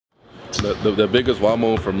the biggest wow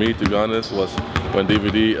moment for me, to be honest, was when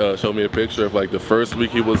DVD showed me a picture of like the first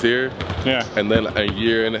week he was here, yeah, and then a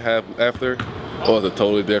year and a half after. It was a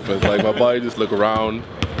totally different. Like my body just looked around,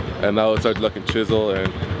 and now it started looking chiseled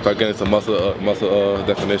and start getting some muscle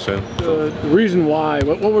definition. The reason why,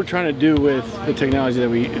 what we're trying to do with the technology that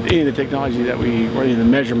any of the technology that we, or any of the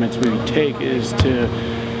measurements we take, is to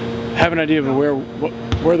have an idea of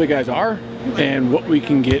where the guys are and what we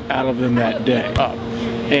can get out of them that day up.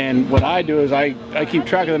 And what I do is I keep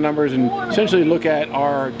track of the numbers and essentially look at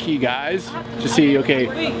our key guys to see, okay,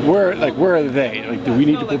 where are they? Like, do we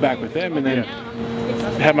need to pull back with them? And then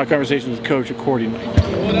have my conversations with coach accordingly.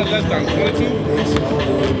 Well, that's down 22.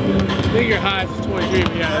 I think your highest is 23,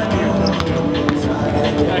 but yeah,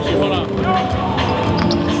 actually, hold on.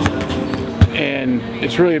 And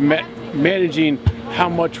it's really managing how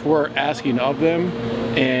much we're asking of them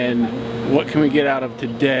and what can we get out of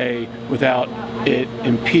today without it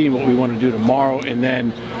impeding what we want to do tomorrow, and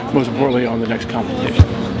then most importantly on the next competition.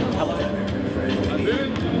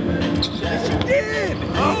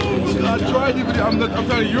 Oh, I tried it, but I'm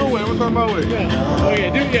trying your way. I'm talking my way. Yeah. Oh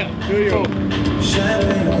yeah, do your way.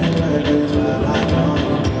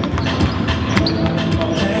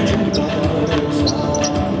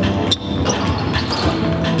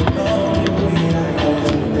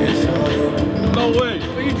 No way.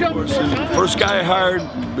 First guy I hired,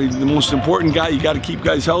 the most important guy. You got to keep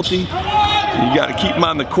guys healthy. You got to keep them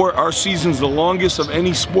on the court. Our season's the longest of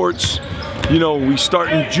any sports. You know, we start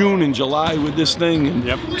in June and July with this thing, and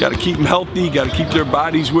got to keep them healthy, got to keep their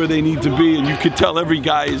bodies where they need to be, and you could tell every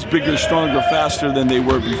guy is bigger, stronger, faster than they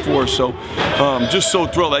were before. So, just so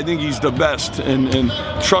thrilled. I think he's the best, and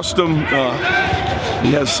trust him.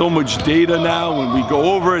 He has so much data now. When we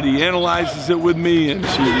go over it, he analyzes it with me, and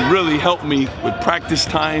so he really helped me with practice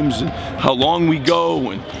times and how long we go,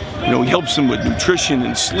 and you know, he helps him with nutrition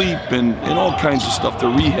and sleep and all kinds of stuff to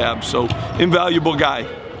rehab. So, invaluable guy.